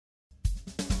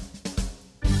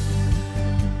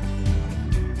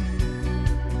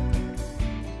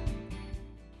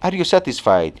Are you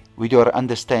satisfied with your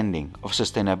understanding of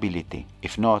sustainability?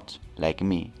 If not, like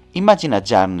me, imagine a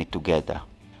journey together,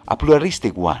 a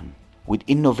pluralistic one, with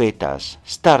innovators,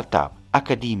 startup,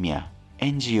 academia,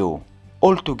 NGO,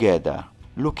 all together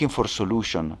looking for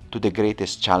solution to the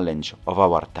greatest challenge of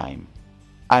our time.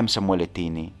 I'm Samuele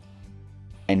Tini,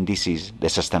 and this is the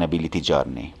Sustainability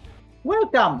Journey.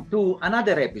 Welcome to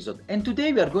another episode, and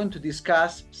today we are going to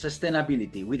discuss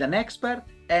sustainability with an expert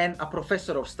and a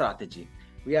professor of strategy.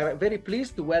 We are very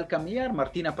pleased to welcome here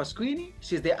Martina Pasquini.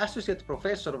 She's the Associate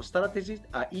Professor of Strategy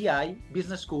at EI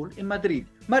Business School in Madrid.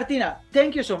 Martina,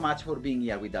 thank you so much for being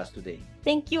here with us today.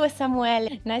 Thank you, Samuel.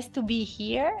 Nice to be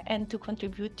here and to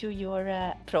contribute to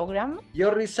your program.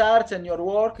 Your research and your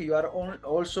work, you are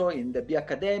also in the B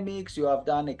academics, you have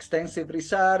done extensive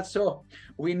research, so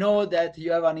we know that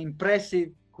you have an impressive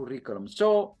curriculum.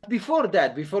 So before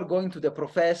going to the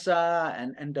professor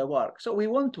and the work, so we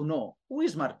want to know, who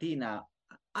is Martina?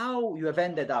 How you have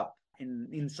ended up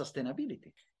in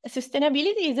sustainability?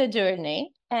 Sustainability is a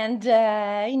journey, and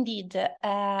indeed,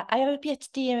 I have a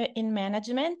PhD in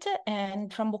management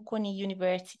and from Bocconi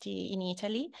University in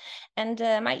Italy, and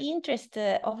my interest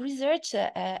of research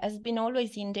has been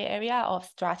always in the area of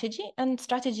strategy and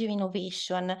strategy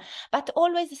innovation, but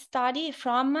always study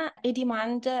from a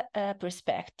demand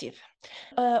perspective.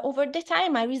 Over the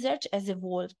time, my research has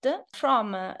evolved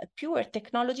from pure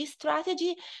technology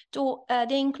strategy to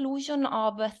the inclusion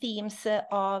of themes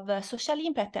of social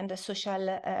impact and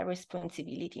social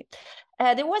responsibility.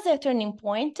 There was a turning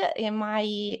point in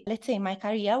my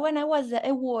career when I was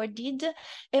awarded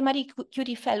a Marie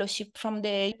Curie Fellowship from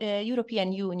the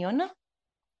European Union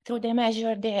through the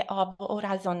measure of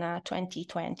Horizon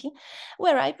 2020,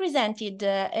 where I presented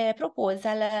a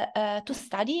proposal to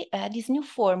study this new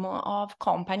form of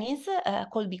companies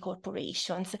called B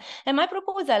corporations. And my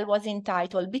proposal was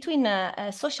entitled Between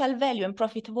Social Value and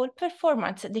Profitable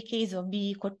Performance, the Case of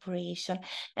B Corporation.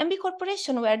 And B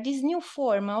Corporation were this new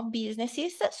form of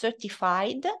businesses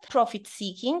certified,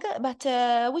 profit-seeking,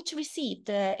 but which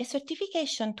received a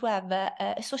certification to have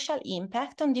a social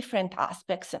impact on different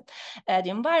aspects.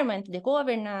 The environment, the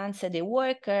governance, the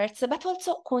workers, but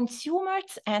also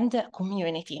consumers and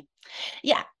community.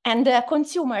 Yeah, and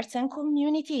consumers and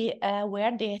community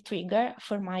were the trigger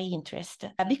for my interest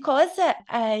because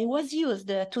I was used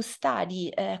to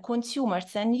study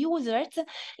consumers and users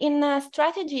in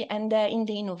strategy and in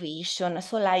the innovation.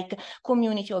 So like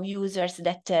community of users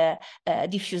that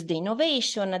diffuse the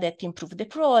innovation, that improve the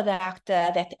product,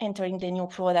 that enter in the new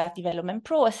product development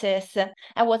process.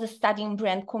 I was studying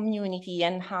brand community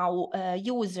and how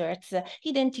users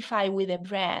identify with a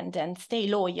brand and stay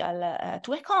loyal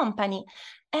to a company.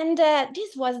 And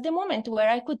this was the moment where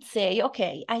I could say,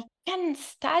 okay, I can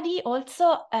study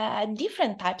also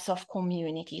different types of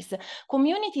communities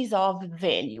of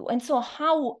value. And so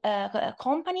how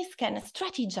companies can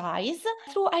strategize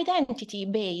through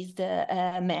identity-based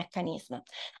mechanism.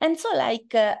 And so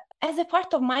like, as a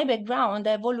part of my background,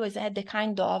 I've always had a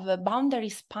kind of boundary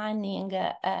spanning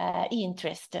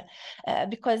interest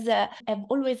because I've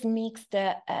always mixed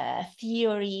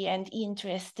theory and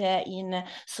interest in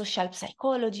social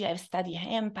psychology. I've studied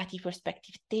empathy,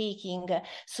 perspective taking,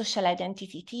 social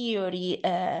identity theory,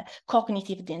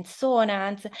 cognitive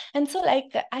dissonance. And so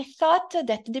like I thought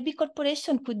that the B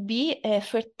corporation could be a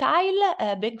fertile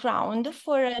background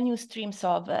for new streams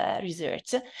of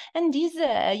research. And this,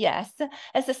 yes,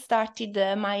 has started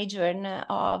my journey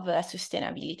of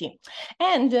sustainability.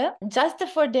 And just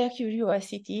for the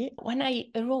curiosity, when I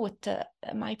wrote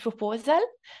my proposal,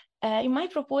 in my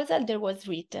proposal, there was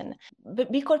written,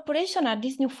 B corporation are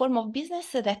this new form of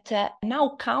business that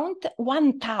now count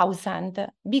 1,000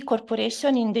 B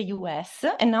corporation in the US,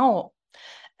 and now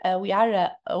we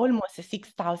are almost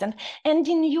 6,000. And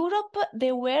in Europe,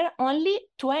 there were only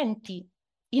 20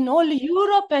 in all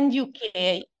Europe and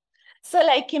UK. So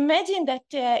like imagine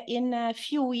that in a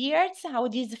few years, how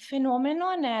this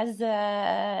phenomenon has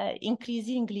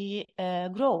increasingly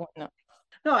grown.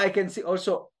 No, I can see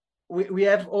also, we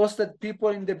have hosted people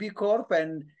in the B Corp,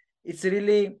 and it's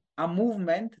really a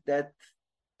movement that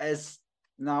has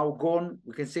now gone,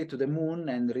 we can say, to the moon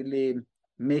and really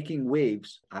making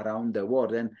waves around the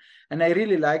world. And I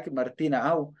really like, Martina,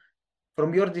 how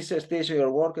from your dissertation,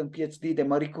 your work and PhD, the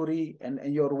Marie Curie, and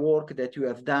your work that you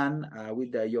have done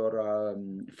with your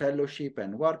fellowship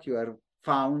and work, you have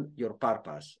found your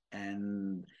purpose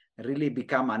and really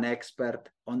become an expert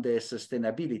on the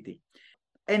sustainability.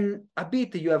 And a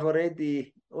bit you have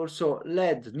already also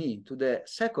led me to the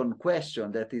second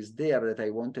question that is there that I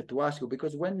wanted to ask you,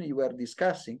 because when you were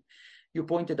discussing, you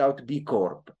pointed out B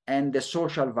Corp and the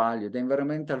social value, the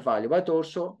environmental value, but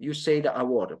also you said a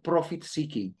word, profit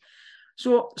seeking.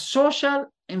 So social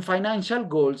and financial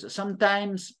goals,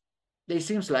 sometimes they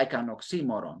seem like an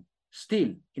oxymoron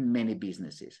still in many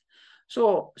businesses.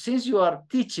 So since you are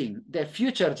teaching the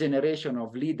future generation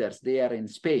of leaders there in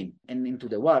Spain and into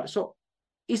the world, so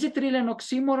is it really an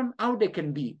oxymoron? How they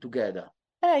can be together?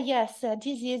 Yes,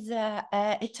 this is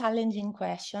a challenging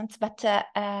question, but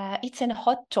it's a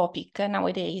hot topic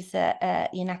nowadays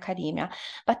in academia.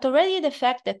 But already the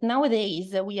fact that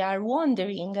nowadays we are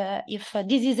wondering if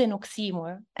this is an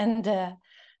oxymoron, and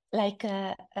like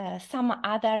some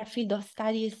other field of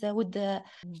studies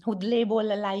would label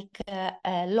like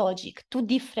logic, two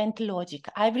different logic.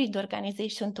 Hybrid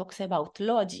organization talks about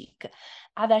logic.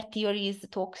 Other theories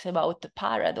talks about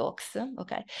paradox,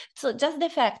 okay? So just the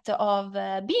fact of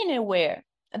being aware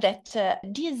that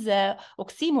this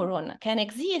oxymoron can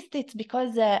exist, it's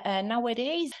because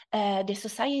nowadays the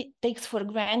society takes for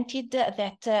granted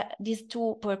that these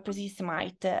two purposes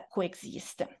might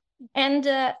coexist. And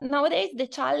nowadays the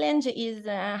challenge is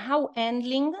how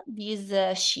handling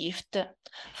this shift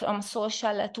from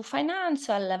social to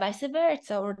financial, vice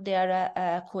versa, or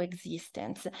their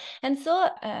coexistence. And so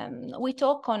we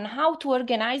talk on how to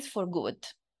organize for good,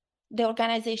 the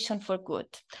organization for good.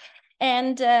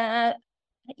 And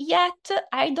yet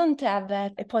I don't have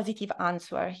a positive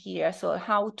answer here, so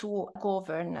how to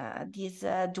govern this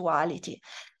duality.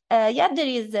 Yet there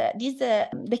is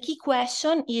the key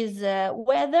question is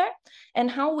whether and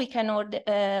how we can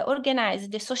organize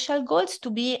the social goals to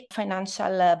be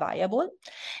financial viable,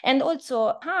 and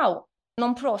also how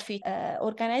non-profit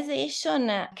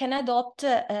organization can adopt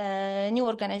a new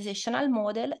organizational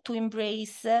model to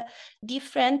embrace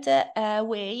different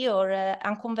way or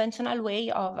unconventional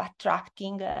way of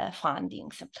attracting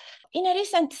fundings. In a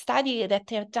recent study that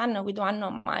I've done with one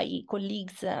of my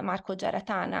colleagues, Marco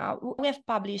Giaratana, we have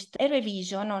published a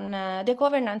revision on the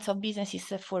governance of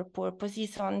businesses for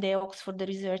purposes on the Oxford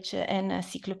Research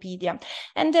Encyclopedia.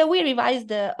 And we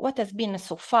revised what has been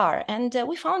so far. And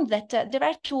we found that there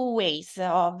are two ways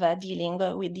of dealing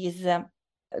with this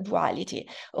duality.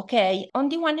 Okay, on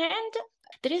the one hand,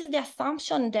 there is the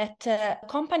assumption that a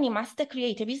company must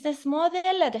create a business model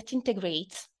that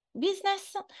integrates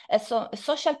business, so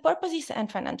social purposes and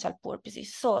financial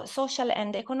purposes. So social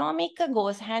and economic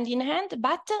goes hand in hand,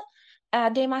 but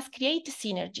they must create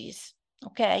synergies.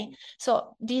 Okay,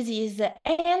 so this is,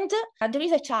 and there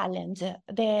is a challenge,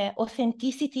 the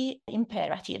authenticity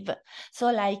imperative.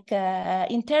 So like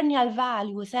internal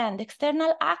values and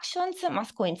external actions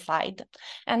must coincide.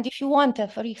 And if you want,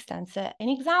 for instance, an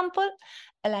example,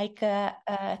 like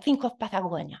think of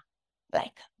Patagonia,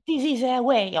 like this is a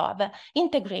way of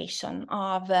integration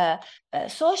of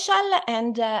social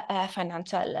and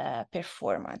financial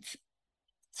performance.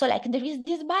 So like there is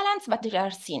this balance, but there are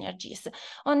synergies.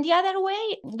 On the other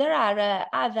way, there are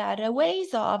other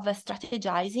ways of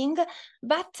strategizing,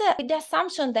 but with the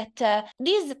assumption that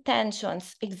these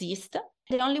tensions exist.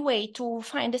 The only way to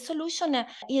find a solution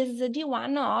is the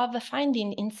one of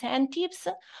finding incentives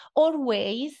or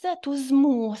ways to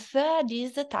smooth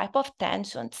these type of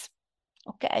tensions.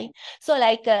 Okay, so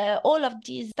like all of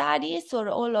these studies or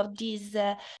all of this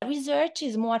research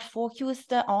is more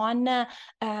focused on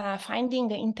finding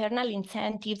internal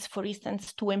incentives, for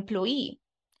instance, to employee,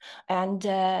 and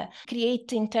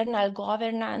create internal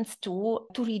governance to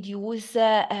reduce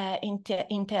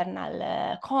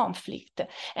internal conflict.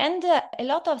 And a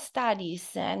lot of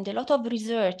studies and a lot of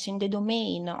research in the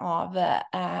domain of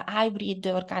hybrid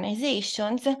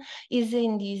organizations is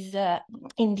in these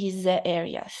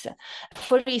areas.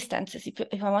 For instance,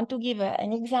 if I want to give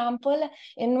an example,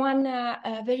 in one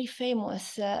very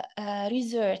famous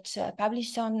research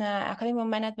published on Academy of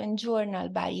Management Journal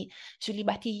by Julie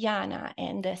Battigliana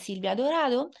and Silvia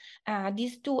Dorado,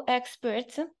 these two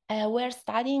experts were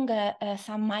studying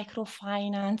some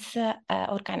microfinance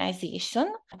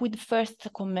organization with first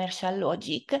commercial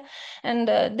logic, and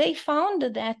they found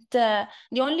that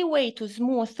the only way to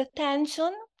smooth the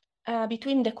tension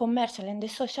between the commercial and the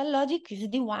social logic is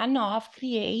the one of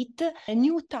create a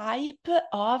new type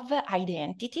of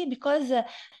identity, because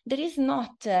there is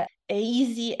not a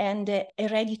easy and a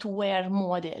ready-to-wear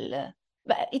model.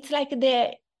 But it's like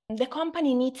the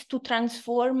company needs to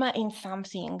transform in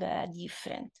something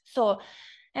different. So,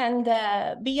 and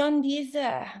beyond these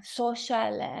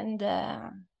social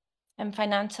and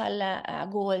financial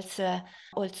goals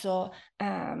also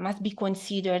must be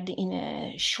considered in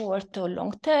a short or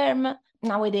long term.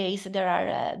 Nowadays, there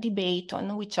are debate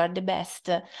on which are the best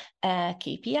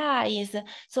KPIs.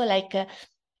 So like,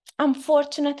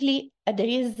 unfortunately, there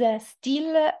is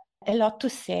still a lot to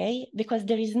say because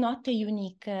there is not a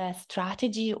unique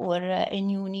strategy or a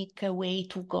unique way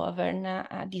to govern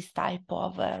this type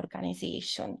of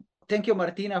organization. Thank you,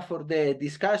 Martina, for the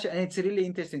discussion. And it's really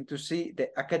interesting to see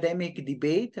the academic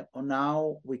debate on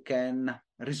how we can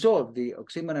resolve the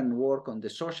oxymoron work on the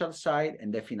social side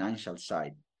and the financial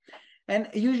side. And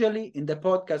usually in the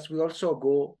podcast, we also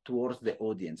go towards the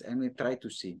audience and we try to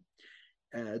see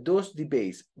those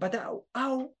debates. But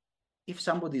how if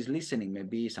somebody is listening,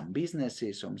 maybe some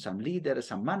businesses, some leaders,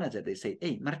 some managers, they say,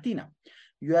 hey, Martina,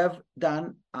 you have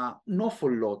done an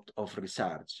awful lot of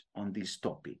research on this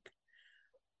topic.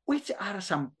 Which are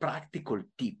some practical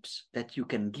tips that you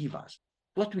can give us?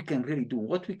 What we can really do,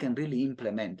 what we can really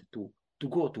implement to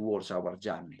go towards our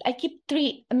journey? I keep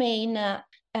three main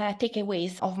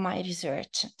takeaways of my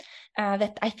research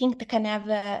that I think can have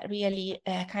really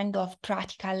kind of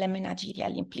practical and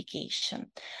managerial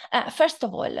implication. First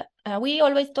of all, we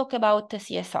always talk about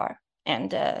CSR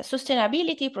and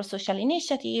sustainability, pro-social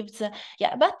initiatives,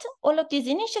 but all of these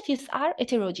initiatives are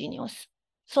heterogeneous.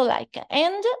 So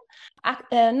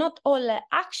not all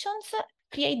actions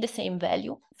create the same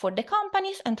value for the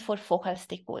companies and for focal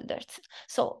stakeholders.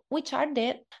 So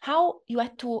how you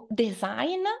have to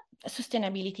design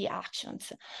sustainability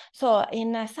actions. So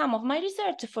in some of my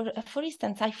research, for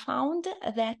instance, I found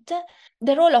that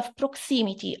the role of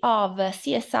proximity of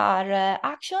CSR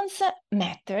actions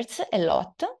matters a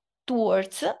lot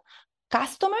towards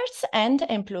customers and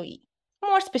employees.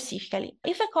 More specifically,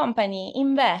 if a company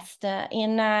invests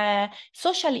in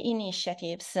social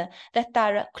initiatives that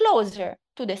are closer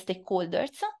to the stakeholders,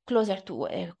 closer to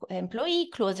an employee,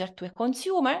 closer to a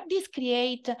consumer, this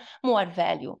creates more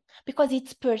value because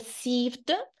it's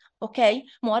perceived,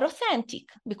 more authentic,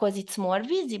 because it's more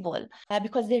visible,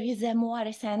 because there is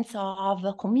a sense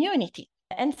of community.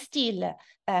 And still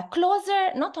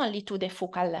closer not only to the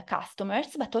focal customers,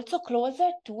 but also closer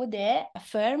to the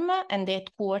firm and the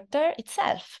headquarter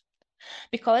itself.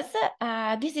 Because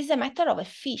this is a matter of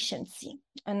efficiency.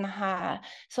 And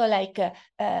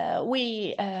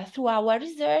we, through our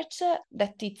research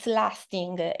that it's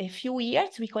lasting a few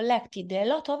years, we collected a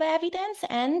lot of evidence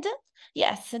and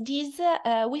yes,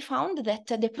 we found that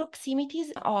the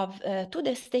proximities to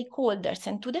the stakeholders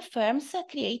and to the firms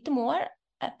create more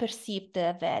perceived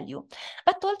value,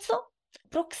 but also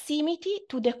proximity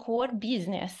to the core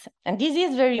business. And this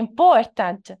is very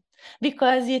important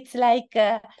because it's like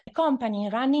a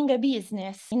company running a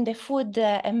business in the food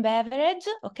and beverage,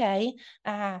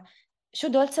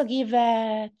 should also give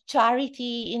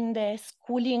charity in the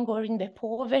schooling or in the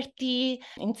poverty,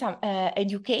 in some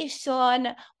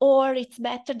education, or it's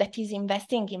better that is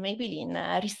investing maybe in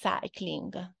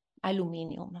recycling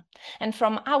aluminium. And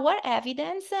from our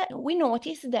evidence, we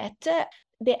notice that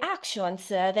the actions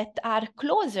that are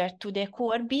closer to the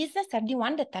core business are the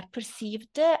ones that are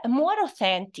perceived more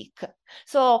authentic.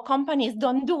 So companies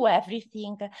don't do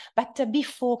everything, but be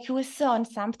focused on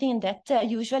something that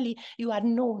usually you are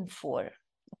known for.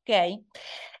 Okay.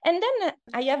 And then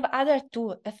I have other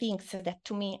two things that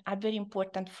to me are very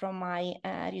important from my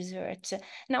research.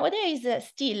 Nowadays,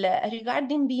 still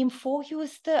regarding being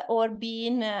focused or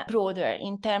being broader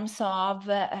in terms of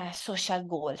social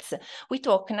goals. We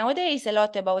talk nowadays a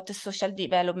lot about the social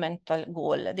developmental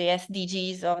goal, the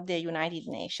SDGs of the United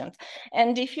Nations.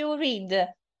 And if you read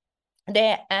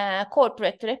the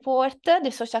corporate report,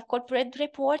 the social corporate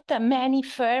report, many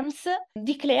firms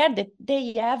declare that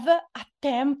they have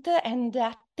attempted and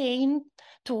attained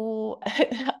to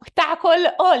tackle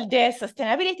all the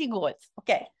sustainability goals.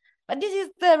 Okay, but this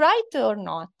is right or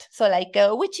not? So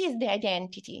which is the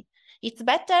identity? It's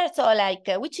better, so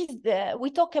which is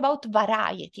we talk about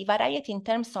variety in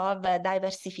terms of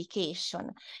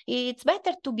diversification. It's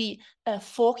better to be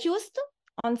focused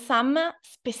on some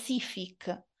specific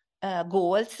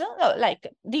goals, like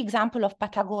the example of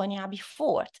Patagonia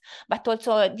before, but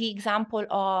also the example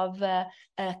of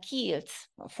Kiels,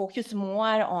 focus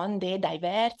more on the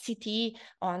diversity,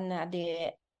 on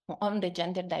the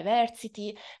gender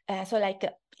diversity. So it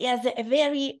has a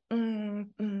very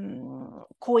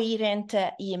coherent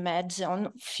image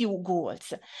on few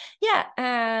goals.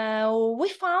 We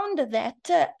found that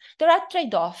there are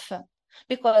trade-offs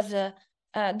because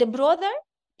the broader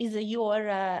is your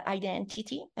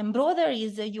identity, and broader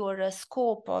is your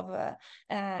scope of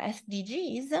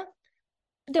SDGs,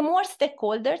 the more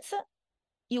stakeholders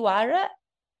you are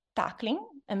tackling,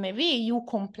 and maybe you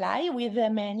comply with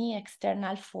many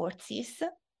external forces,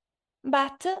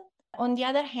 but on the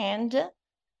other hand,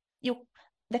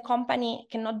 the company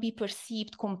cannot be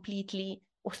perceived completely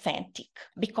authentic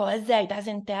because it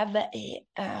doesn't have a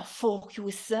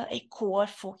core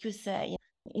focus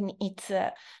in its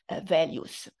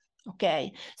values.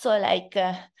 Okay, so like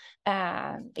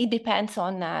it depends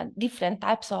on different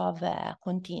types of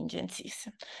contingencies.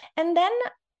 And then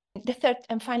the third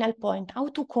and final point, how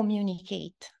to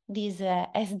communicate these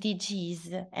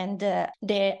SDGs and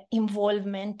the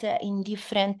involvement in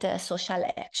different social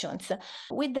actions.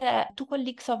 With two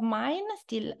colleagues of mine,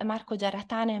 still Marco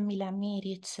Giarratana and Milan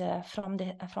Miric from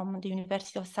the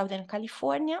University of Southern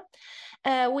California,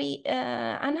 we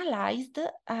analyzed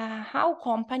how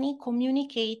companies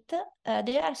communicate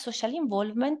their social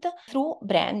involvement through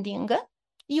branding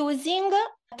using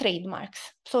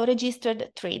trademarks, so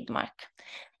registered trademark.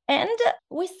 And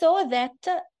we saw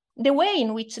that the way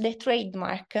in which they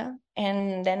trademark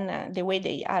and then the way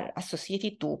they are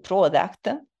associated to product,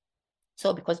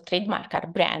 so because trademark are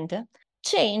brand,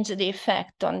 change the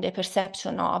effect on the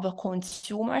perception of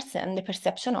consumers and the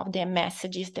perception of the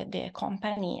messages that the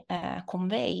company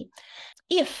convey.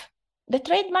 If the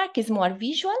trademark is more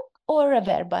visual or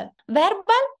verbal.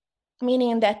 Verbal,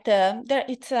 meaning that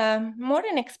it's more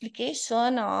an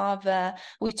explication of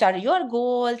which are your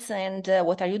goals and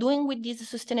what are you doing with this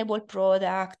sustainable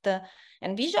product.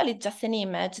 And visual is just an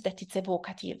image that it's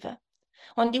evocative.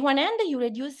 On the one hand, you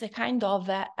reduce a kind of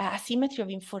asymmetry of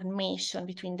information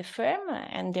between the firm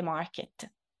and the market.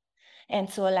 And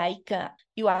so like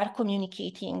you are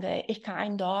communicating a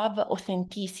kind of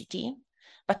authenticity.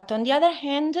 But on the other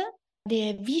hand,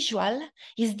 the visual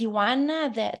is the one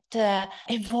that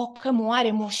evoke more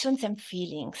emotions and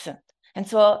feelings. And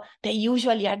so they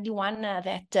usually are the one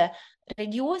that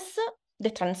reduce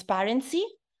the transparency,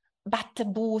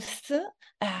 but boost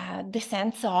the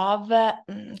sense of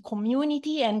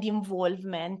community and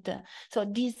involvement. So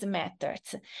this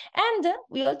matters. And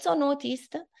we also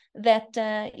noticed that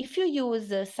if you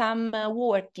use some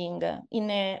wording in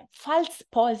a false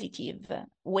positive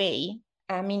way,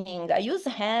 meaning I use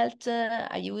health,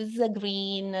 I use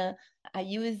green, I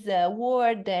use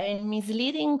word in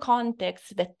misleading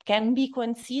context that can be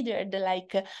considered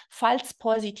like a false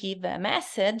positive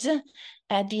message,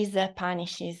 this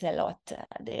punishes a lot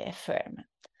the firm.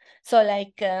 So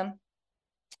like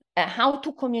how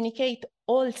to communicate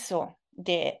also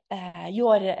the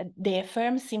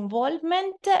firm's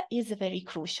involvement is very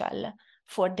crucial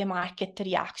for the market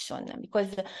reaction,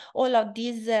 because all of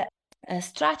these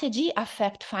strategy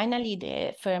affect finally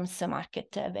the firm's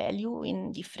market value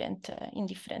in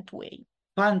different way.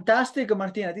 Fantastic,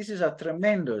 Martina. This is a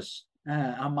tremendous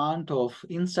amount of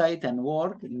insight and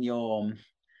work in your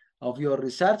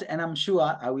research, and I'm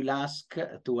sure I will ask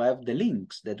to have the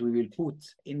links that we will put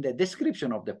in the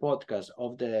description of the podcast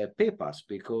of the papers,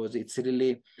 because it's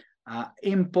really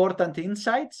important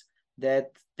insights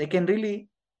that they can really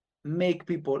make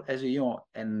people, as you know,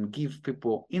 and give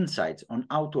people insights on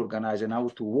how to organize and how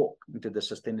to walk into the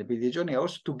sustainability journey,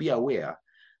 also to be aware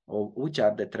of which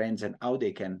are the trends and how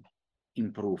they can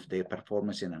improve their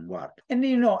performance in work. And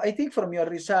you know, I think from your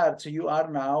research, you are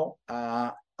now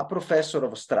a professor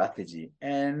of strategy,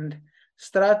 and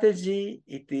strategy,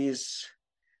 it is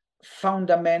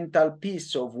fundamental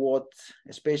piece of what,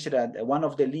 especially at one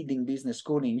of the leading business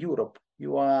schools in Europe,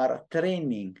 you are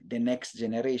training the next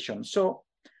generation. So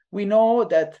we know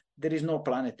that there is no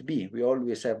planet B. We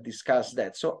always have discussed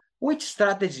that. So which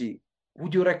strategy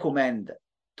would you recommend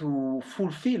to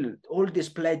fulfill all these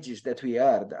pledges that we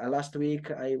heard? Last week,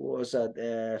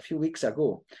 a few weeks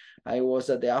ago, I was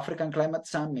at the African Climate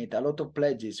Summit, a lot of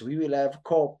pledges. We will have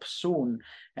COP soon,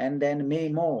 and then May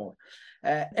more.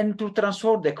 And to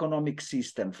transform the economic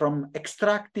system from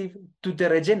extractive to the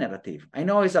regenerative. I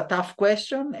know it's a tough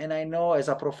question, and I know as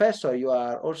a professor, you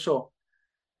are also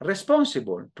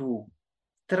responsible to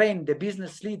train the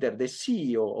business leader, the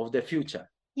CEO of the future.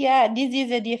 Yeah, this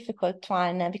is a difficult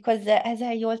one because as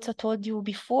I also told you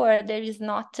before, there is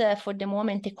not for the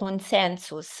moment a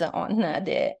consensus on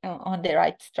the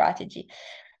right strategy.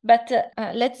 But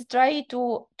let's try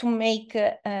to make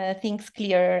things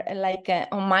clear, like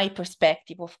on my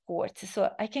perspective, of course. So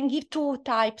I can give two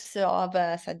types of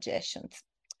suggestions.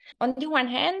 On the one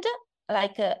hand,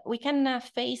 like we can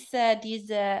face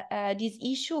this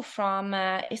issue from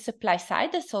a supply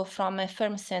side, so from a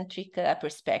firm-centric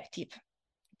perspective.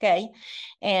 Okay,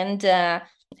 and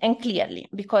clearly,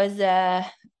 because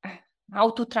how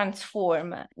to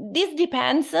transform. This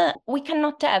depends. We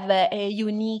cannot have a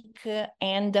unique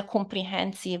and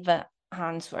comprehensive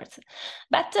answers.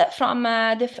 But from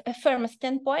the firm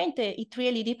standpoint, it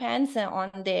really depends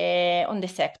on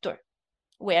the sector.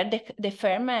 where the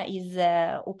firm is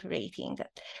operating.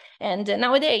 And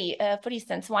nowadays, for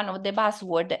instance, one of the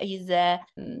buzzwords is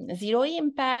zero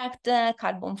impact,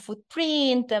 carbon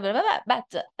footprint, blah, blah, blah.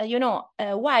 But,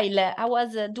 while I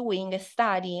was doing a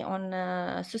study on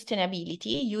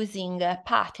sustainability using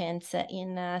patents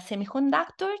in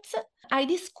semiconductors, I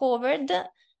discovered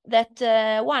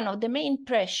that one of the main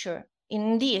pressure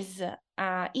in this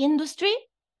industry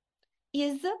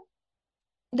is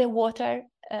the water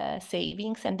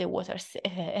savings and the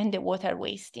water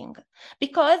wasting,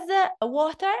 because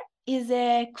water is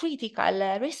a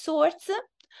critical resource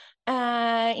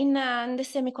in the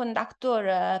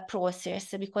semiconductor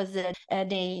process, because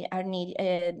they are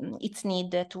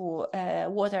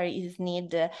water is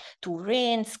needed to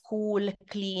rinse, cool,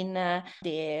 clean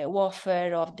the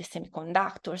wafer of the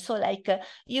semiconductor. So like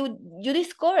you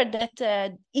discover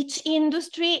that each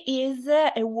industry is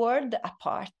a world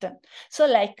apart. So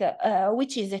like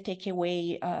which is a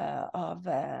takeaway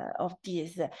of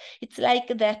this? It's like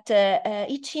that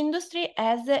each industry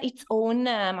has its own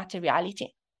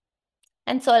materiality.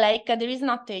 And so like there is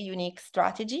not a unique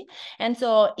strategy. And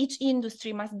so each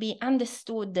industry must be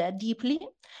understood deeply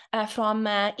from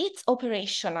its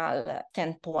operational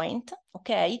standpoint,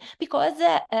 okay? Because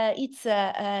it's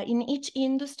in each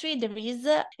industry, there is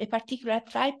a particular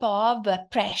type of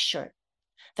pressure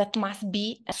that must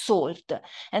be solved.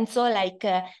 And so like,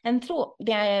 and through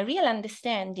the real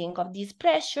understanding of this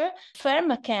pressure,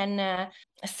 firm can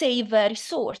save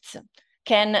resource,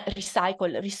 can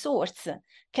recycle resource,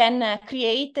 can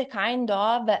create a kind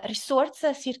of resource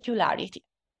circularity.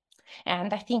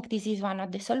 And I think this is one of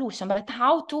the solutions. But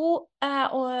how to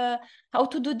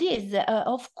do this?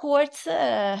 Of course,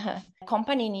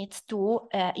 company needs to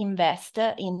invest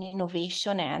in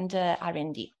innovation and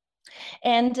R&D.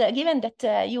 And given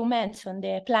that you mentioned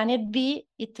the Planet B,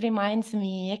 it reminds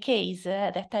me a case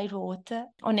that I wrote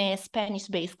on a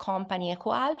Spanish-based company,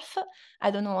 EcoAlf. I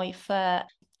don't know if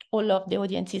all of the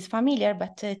audience is familiar,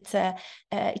 but it's a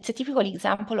typical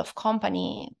example of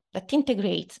company that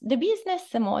integrates the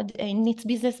business model in its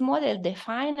business model, the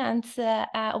finance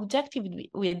objective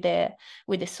with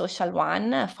the social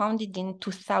one, founded in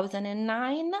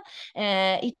 2009.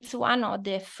 It's one of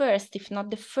the first, if not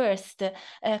the first,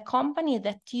 company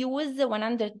that use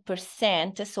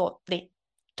 100%, so the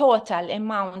total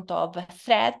amount of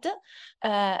thread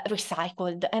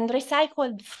recycled, and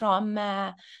recycled from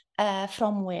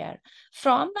where?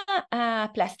 From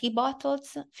plastic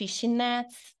bottles, fishing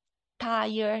nets,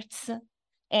 tires,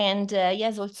 and he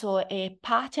has also a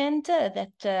patent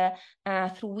that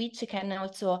through which you can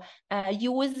also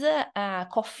use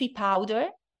coffee powder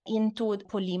into the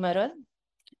polymer.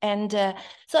 And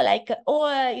so like,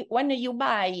 when you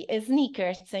buy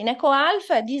sneakers in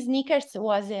EcoAlf, these sneakers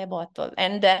was a bottle.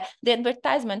 And the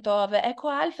advertisement of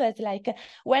EcoAlf is like,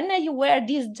 when you wear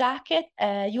this jacket,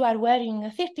 you are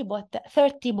wearing 30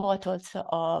 bottles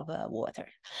of water.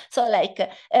 So like,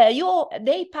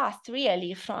 they passed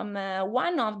really from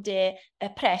one of the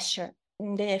pressure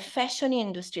in the fashion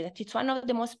industry, that it's one of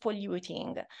the most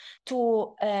polluting,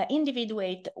 to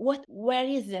individuate where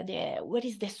is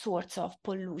the source of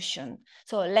pollution.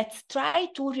 So let's try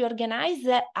to reorganize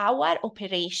our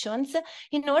operations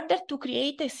in order to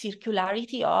create a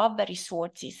circularity of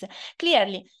resources.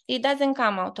 Clearly, it doesn't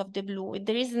come out of the blue.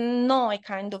 There is no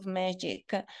kind of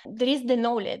magic. There is the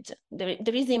knowledge. There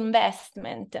is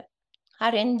investment.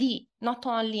 R&D, not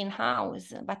only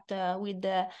in-house, but with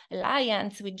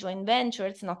alliance, with joint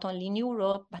ventures, not only in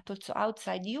Europe, but also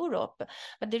outside Europe.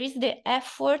 But there is the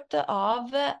effort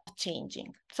of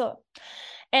changing. So,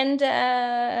 and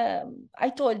I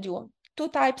told you, two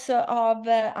types of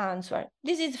answer.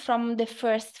 This is from the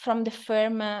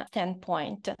firm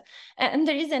standpoint. And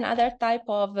there is another type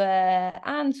of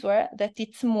answer that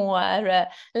it's more,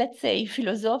 let's say,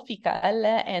 philosophical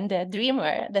and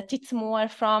dreamer, that it's more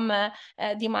from a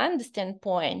demand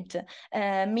standpoint,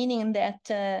 meaning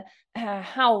that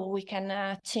how we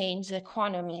can change the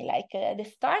economy. Like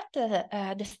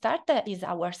the start is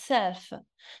ourselves.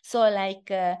 So like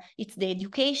it's the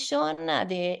education,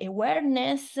 the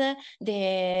awareness,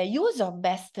 the use of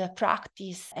best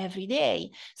practice every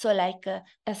day. So like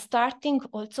starting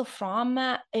also from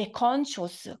a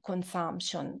conscious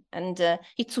consumption, and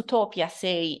it's utopia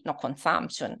say no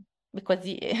consumption, because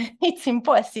it's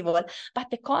impossible, but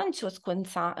the conscious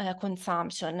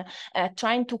consumption,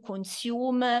 trying to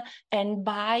consume and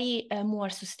buy a more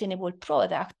sustainable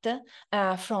product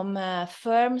from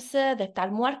firms that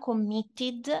are more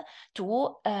committed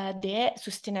to the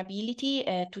sustainability,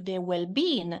 to the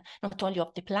well-being, not only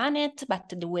of the planet, but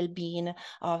the well-being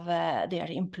of their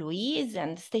employees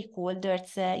and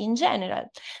stakeholders in general,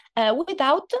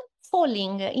 without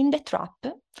falling in the trap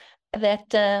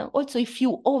that also if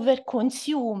you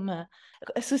overconsume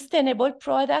a sustainable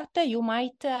product, you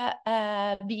might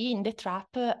be in the trap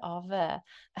of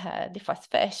the fast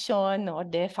fashion or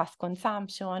the fast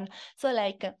consumption. So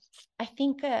like, I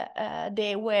think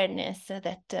the awareness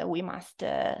that we must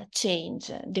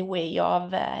change the way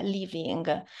of living,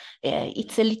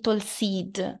 it's a little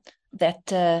seed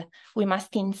that we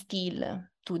must instill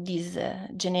to this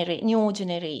new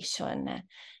generation,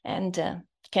 and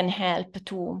can help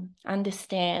to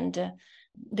understand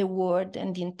the world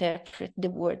and interpret the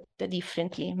world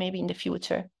differently, maybe in the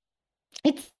future.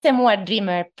 It's a more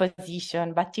dreamer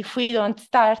position, but if we don't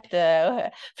start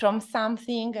from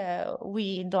something,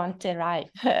 we don't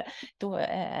arrive to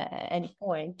any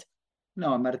point.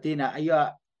 No, Martina, you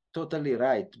are totally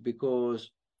right,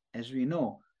 because as we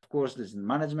know, of course, this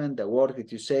management, the work that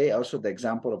you say, also the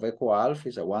example of EcoAlf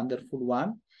is a wonderful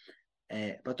one.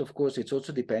 But of course, it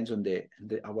also depends on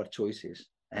our choices.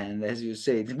 And as you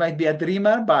say, it might be a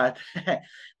dreamer, but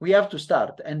we have to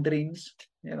start. And dreams,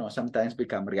 sometimes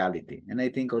become reality. And I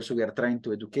think also we are trying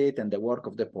to educate, and the work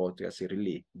of the podcast is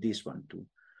really this one to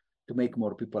make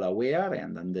more people aware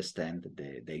and understand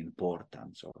the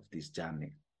importance of this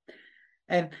journey.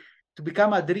 And to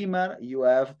become a dreamer, you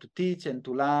have to teach and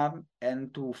to learn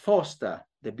and to foster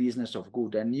the business of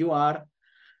good. And you are,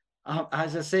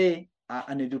 as I say,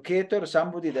 an educator,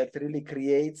 somebody that really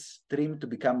creates dream to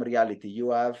become reality.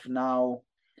 You are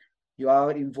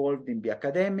involved in the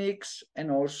academics, and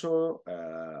also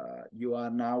you are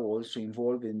now also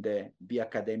involved in the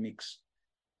academics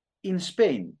in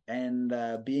Spain, and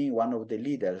being one of the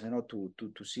leaders,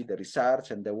 to see the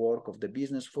research and the work of the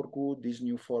business for good, this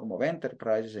new form of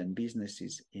enterprises and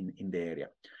businesses in the area.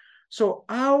 So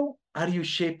how are you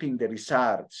shaping the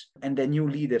research and the new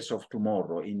leaders of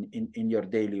tomorrow in your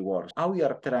daily work? How you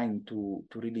are trying to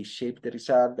really shape the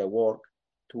research, the work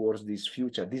towards this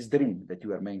future, this dream that you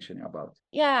were mentioning about?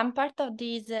 Yeah, I'm part of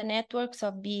these networks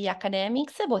of the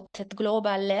academics, both at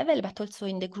global level, but also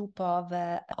in the group of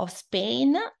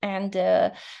Spain. And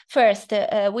first,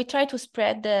 we try to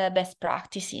spread best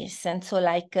practices. And so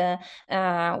like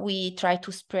we try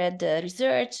to spread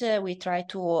research, we try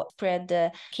to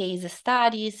spread case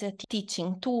studies,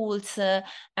 teaching tools,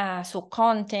 so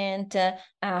content,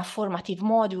 formative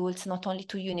modules, not only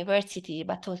to university,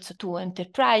 but also to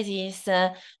enterprises.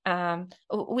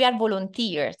 We are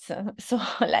volunteers, so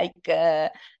like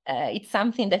it's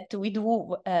something that we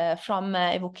do from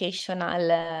a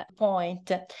vocational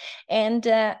point. And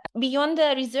beyond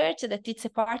the research, that it's a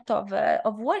part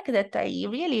of work that I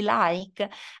really like.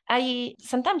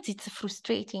 Sometimes it's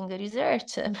frustrating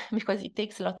research because it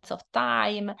takes lots of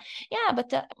time. Yeah,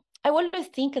 but I always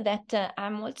think that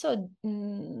I'm also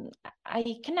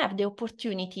I can have the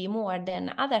opportunity more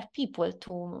than other people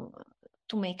to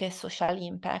make a social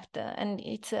impact, and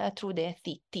it's through the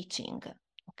teaching.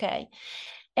 Okay.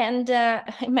 And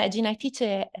imagine I teach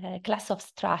a class of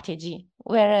strategy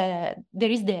where there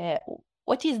is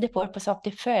what is the purpose of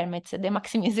the firm? It's the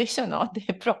maximization of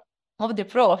the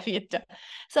profit.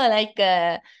 So like,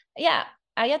 yeah,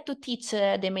 I had to teach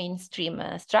the mainstream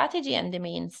strategy and the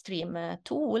mainstream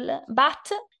tool,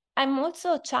 but I'm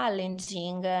also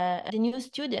challenging the new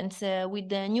students with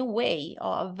the new way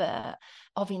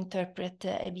of interpret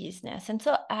a business. And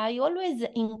so I always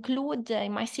include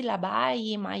in my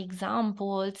syllabi, my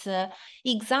examples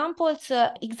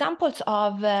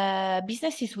of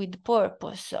businesses with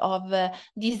purpose, of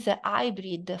this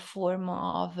hybrid form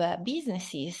of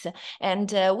businesses.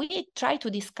 And we try to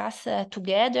discuss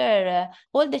together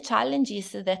all the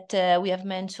challenges that we have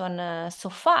mentioned so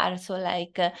far. So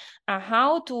like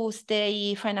how to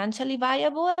stay financially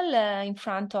viable in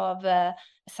front of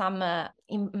some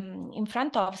in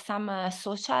front of some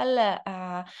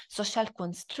social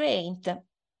constraint,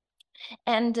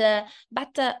 and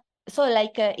so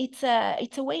like it's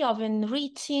a way of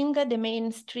enriching the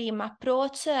mainstream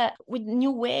approach with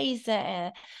new ways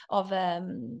of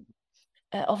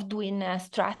doing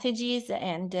strategies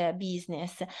and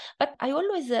business. But I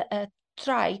always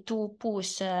try to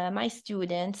push my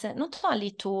students not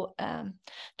only to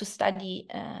study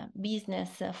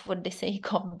business for the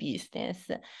sake of business,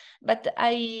 but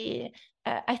I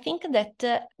think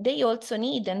that they also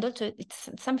need, and also it's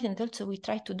something that also we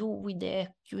try to do with the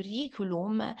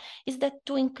curriculum, is that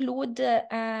to include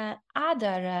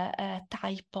other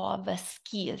type of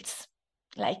skills.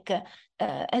 Like,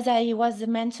 as I was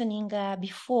mentioning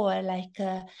before, like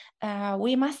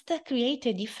we must create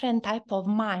a different type of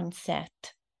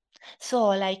mindset. So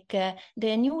like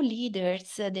the new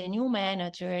leaders, the new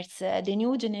managers, the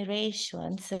new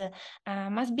generations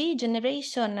must be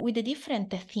generation with a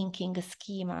different thinking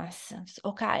schemas.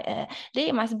 Okay,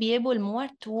 they must be able more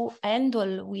to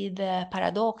handle with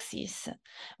paradoxes,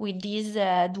 with this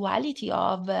duality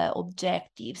of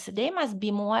objectives. They must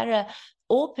be more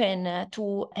open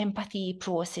to empathy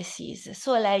processes.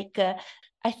 So like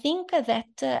I think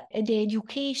that the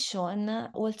education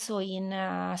also in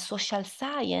social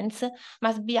science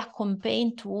must be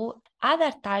accompanied to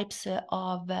other types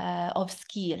of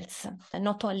skills,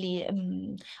 not only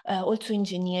also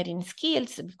engineering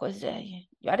skills, because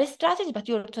you are a strategist, but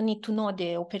you also need to know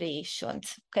the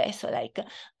operations. Okay, so like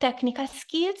technical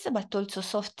skills, but also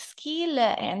soft skill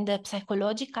and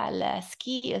psychological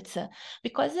skills,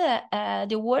 because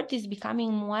the world is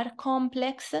becoming more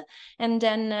complex, and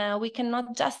then we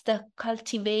cannot just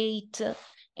cultivate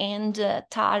and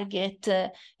target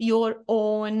your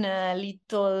own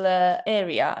little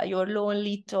area, your own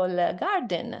little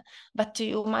garden, but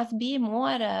you must be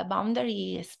more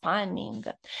boundary spanning.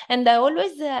 And I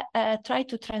always try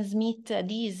to transmit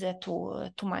this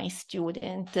to my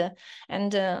student.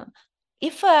 And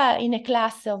if in a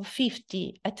class of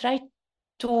 50, I try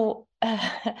to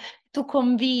to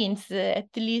convince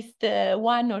at least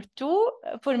one or two,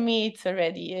 for me it's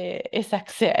already a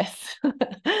success.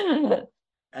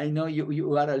 I know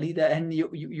you are a leader, and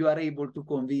you are able to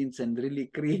convince and really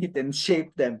create and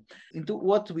shape them into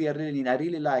what we are really in. I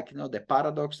really like, the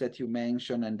paradox that you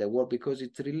mentioned and the word, because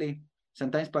it's really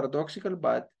sometimes paradoxical,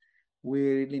 but we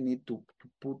really need to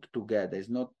put together. It's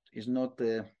not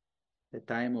the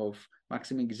time of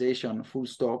maximization, full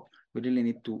stop. We really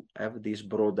need to have this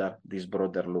broader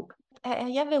look.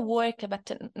 I have a work,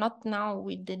 but not now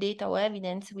with the data or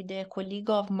evidence, with a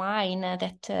colleague of mine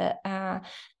that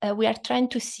we are trying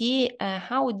to see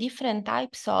how different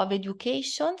types of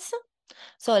educations,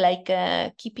 so like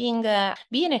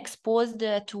being exposed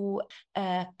to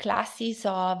classes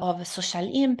of social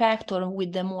impact or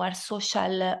with the more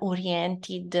social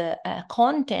oriented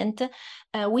content,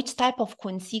 which type of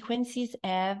consequences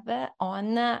have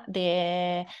on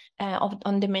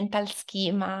the mental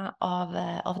schema of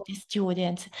the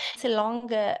students. It's a long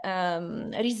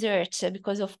research,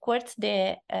 because of course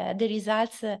the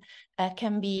results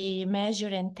can be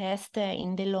measured and tested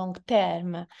in the long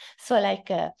term. So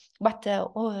like, but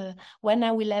when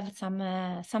I will have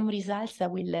some results, I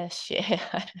will share.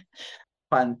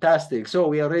 Fantastic. So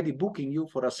we are already booking you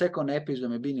for a second episode,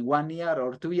 maybe in 1 year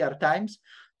or 2 year times,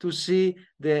 to see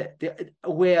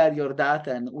where your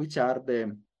data and which are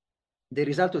the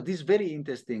result of this very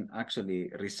interesting,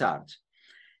 actually, research.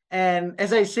 And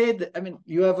as I said, I mean,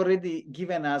 you have already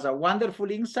given us a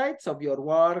wonderful insights of your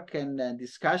work and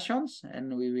discussions,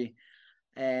 and we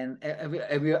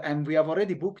have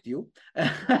already booked you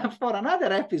for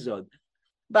another episode.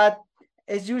 But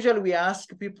as usual, we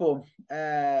ask people,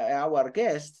 our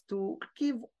guests, to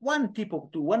give one tip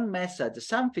to one message,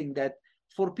 something that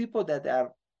for people that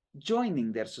are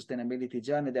joining their sustainability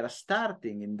journey, that are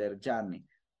starting in their journey,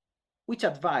 which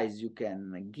advice you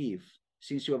can give,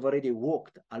 since you have already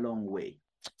walked a long way?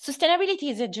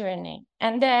 Sustainability is a journey,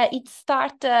 and it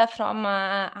starts from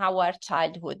our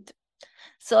childhood.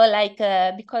 So like,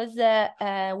 because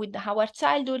with our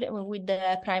childhood, with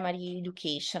the primary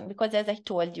education, because as I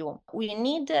told you, we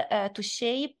need to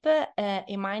shape a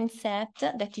mindset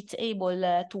that it's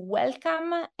able to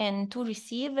welcome and to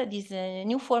receive these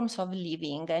new forms of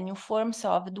living, new forms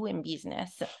of doing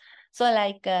business. So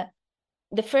like,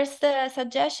 the first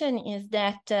suggestion is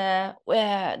that the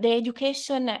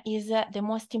education is the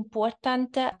most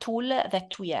important tool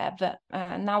that we have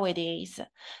nowadays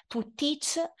to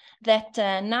teach that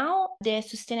now the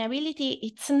sustainability,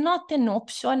 it's not an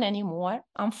option anymore,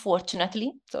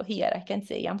 unfortunately. So here I can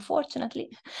say unfortunately,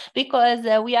 because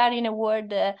we are in a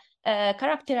world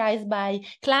characterized by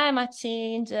climate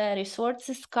change, resource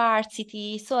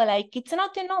scarcity. So like, it's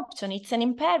not an option, it's an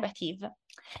imperative.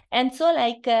 And so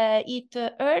like it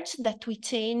urged that we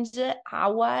change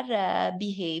our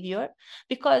behavior,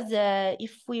 because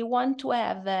if we want to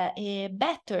have a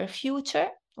better future,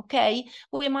 okay,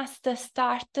 we must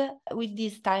start with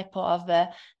this type of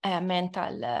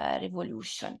mental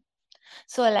revolution.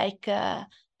 So like,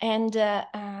 and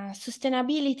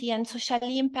sustainability and social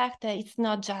impact, it's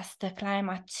not just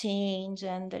climate change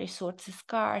and resource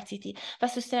scarcity, but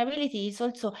sustainability is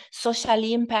also social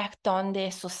impact on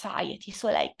the society. So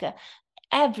like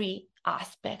every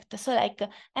aspect. So like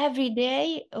every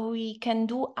day we can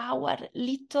do our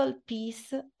little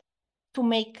piece to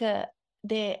make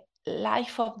the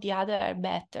life of the other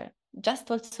better, just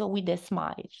also with a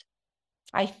smile.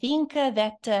 I think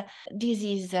that this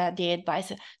is the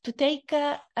advice, to take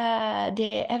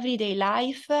the everyday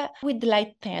life with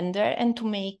light tender and to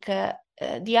make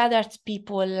the other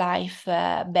people life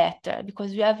better,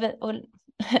 because we have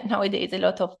nowadays a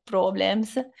lot of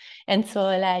problems, and so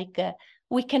like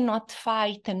we cannot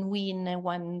fight and win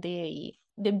one day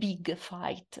the big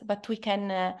fight, but we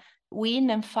can win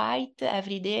and fight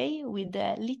every day with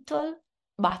little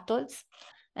battles.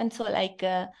 And so like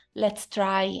let's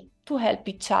try to help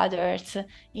each other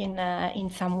in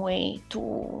some way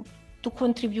to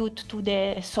contribute to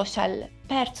the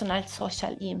personal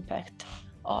social impact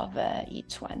of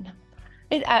each one.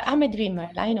 I'm a dreamer,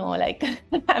 I know, like,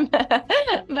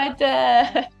 but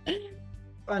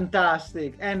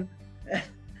fantastic. And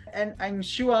I'm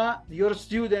sure your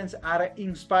students are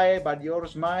inspired by your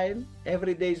smile,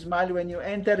 everyday smile when you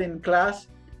enter in class,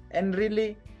 and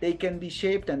really they can be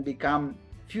shaped and become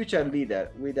future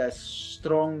leader with a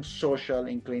strong social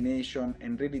inclination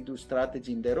and really do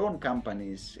strategy in their own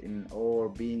companies or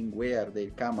being where they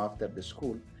come after the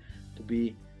school to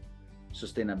be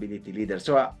sustainability leaders.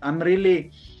 So I'm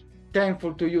really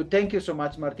thankful to you. Thank you so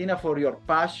much, Martina, for your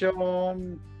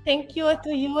passion. Thank you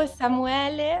to you,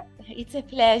 Samuele. It's a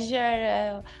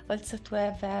pleasure also to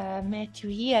have met you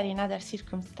here in other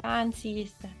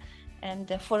circumstances,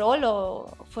 and for all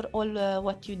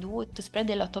what you do to spread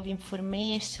a lot of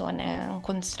information and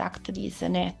construct this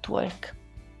network.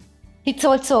 It's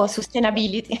also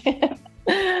sustainability.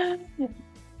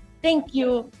 Thank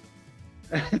you.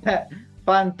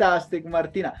 Fantastic,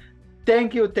 Martina.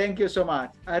 Thank you so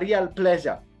much. A real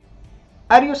pleasure.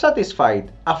 Are you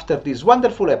satisfied after this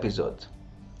wonderful episode?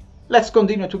 Let's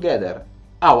continue together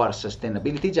our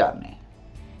sustainability journey.